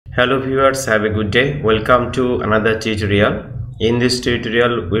Hello viewers, have a good day. Welcome to another tutorial. In this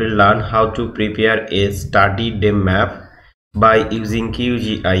tutorial, we'll learn how to prepare a study DEM map by using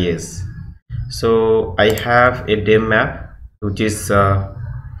QGIS. So I have a DEM map which is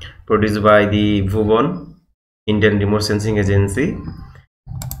produced by the Bhuvan Indian Remote Sensing Agency,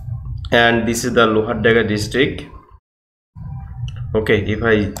 and this is the Lohardaga district. Okay, if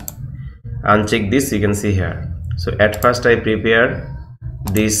I uncheck this, you can see here. So at first I prepare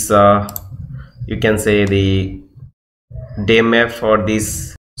this you can say the DEM map for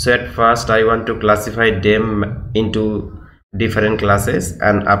this. So at first I want to classify DEM into different classes,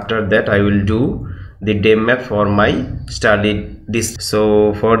 and after that I will do the DEM map for my study district.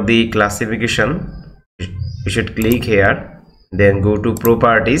 So for the classification, you should click here, then go to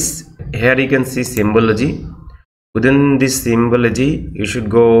properties. Here you can see symbology. Within this symbology, you should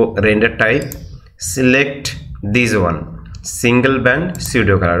go render type, select this one, single band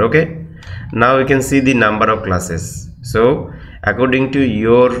pseudo color. Okay, now you can see the number of classes. So according to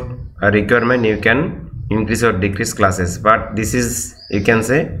your requirement, you can increase or decrease classes, but this is, you can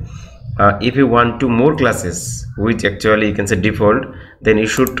say, if you want to more classes, which actually you can say default, then you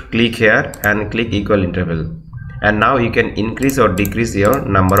should click here and click equal interval, and now you can increase or decrease your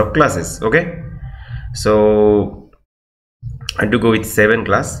number of classes. Okay, so I have to go with 7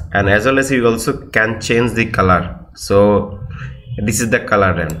 class, and as well as you also can change the color. So this is the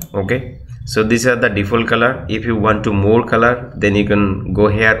color RAM. Okay, so these are the default color. If you want to more color, then you can go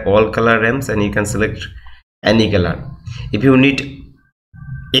here all color RAMs and you can select any color. If you need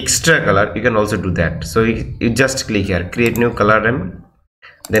extra color, you can also do that. So you just click here, create new color RAM,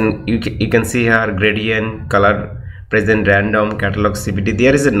 then you can see here gradient, color, present, random, catalog, CPT.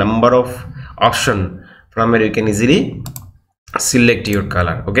 There is a number of option from where you can easily select your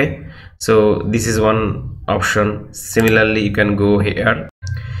color. Okay, so this is one option. Similarly, you can go here,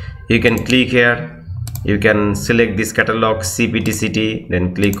 you can click here, you can select this catalog, CPT city,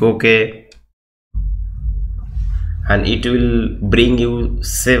 then click OK, and it will bring you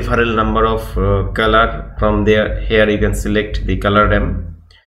several number of color from there. Here you can select the color RAM,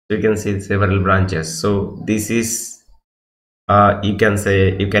 so you can see several branches. So this is you can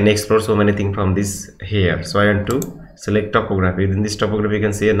say you can explore so many things from this here. So I want to select topography. Within this topography, you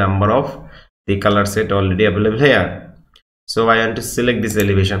can see a number of the color set already available here. So I want to select this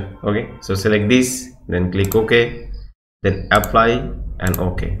elevation. Okay, so select this, then click OK, then apply and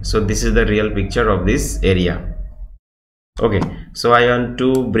OK. So this is the real picture of this area. Okay, so I want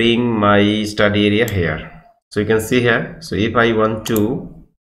to bring my study area here. So you can see here. So if I want to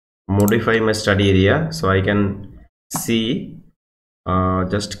modify my study area, so I can see,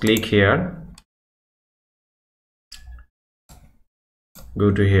 just click here,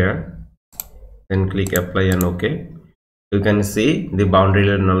 go to here, then click apply and OK. You can see the boundary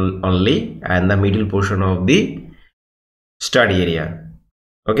line only and the middle portion of the study area.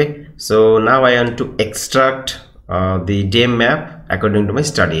 Okay, so now I want to extract the DEM map according to my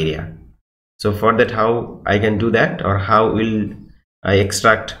study area. So for that, how I can do that, or how will I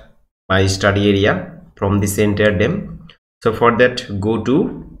extract my study area from this entire DEM? So for that, go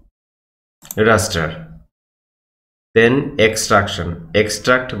to raster, then extraction,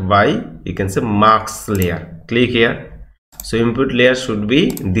 extract by, you can say, marks layer. Click here. So input layer should be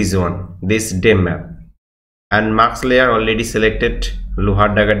this one, this DEM map, and marks layer already selected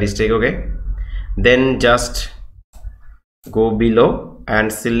Lohardaga district. Okay, then just go below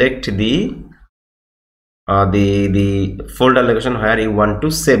and select the folder location where you want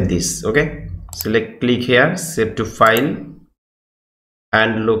to save this. Okay, select, click here, save to file,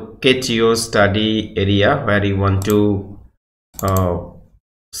 and locate your study area where you want to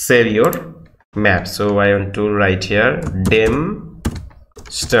save your map. So I want to write here DEM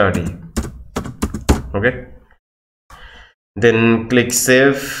study. Okay, then click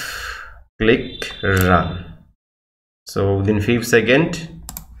save, click run. So within 5 seconds,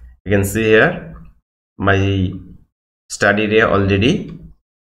 you can see here my study area already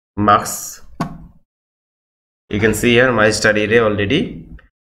marks. You can see here my study area already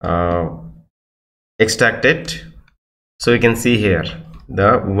extracted. So you can see here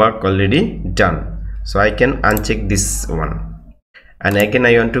the work already done. So I can uncheck this one, and again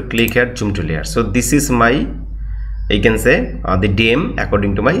I want to click here zoom to layer. So this is my, you can say, the DEM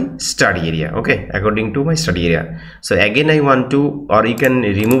according to my study area. Okay, according to my study area. So again I want to, or you can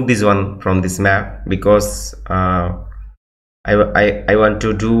remove this one from this map, because I want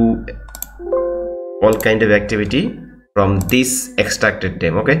to do all kind of activity from this extracted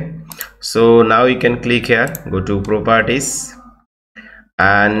DEM. Okay, so now you can click here, go to properties,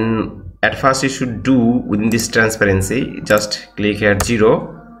 and at first you should do within this transparency, just click here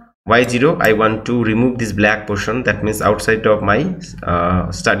 0, y0, I want to remove this black portion, that means outside of my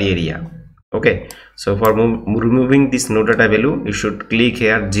study area. Okay, so for removing this no data value, you should click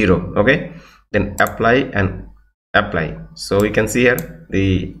here 0. Okay, then apply and apply. So you can see here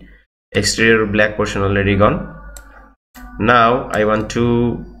the exterior black portion already gone. Now I want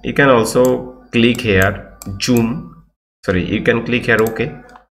to, you can also click here zoom, sorry, you can click here OK.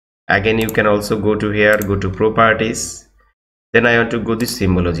 Again you can also go to here, go to properties, then I want to go to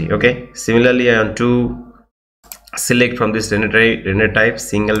symbology. Okay, similarly I want to select from this render type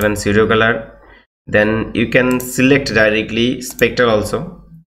single one zero color. Then you can select directly spectral also,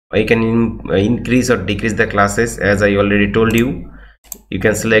 or you can increase or decrease the classes as I already told you. You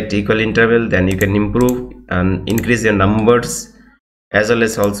can select equal interval, then you can improve and increase your numbers, as well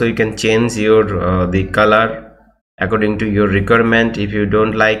as also you can change your the color according to your requirement. If you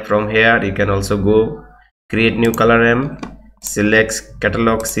don't like from here, you can also go create new color M, select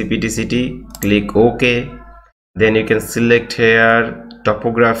catalog CPT city, click OK. Then you can select here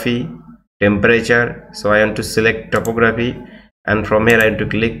topography, temperature. So I want to select topography, and from here I want to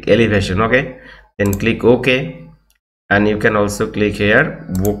click elevation. Okay, then click OK, and you can also click here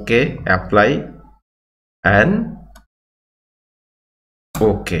OK, apply and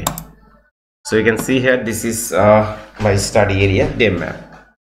OK. So you can see here this is my study area DEM map.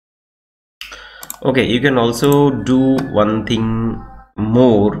 Okay, you can also do one thing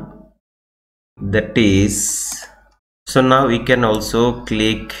more, that is, so now we can also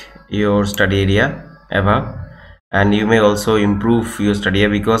click your study area above, and you may also improve your study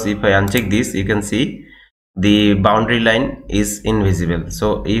area, because if I uncheck this, you can see the boundary line is invisible.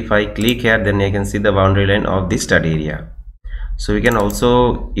 So if I click here, then I can see the boundary line of the study area. So we can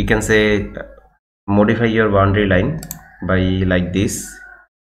also, you can say, modify your boundary line by like this.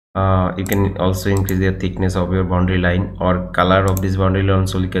 You can also increase the thickness of your boundary line, or color of this boundary line,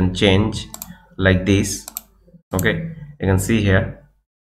 so you can change like this. Okay, you can see here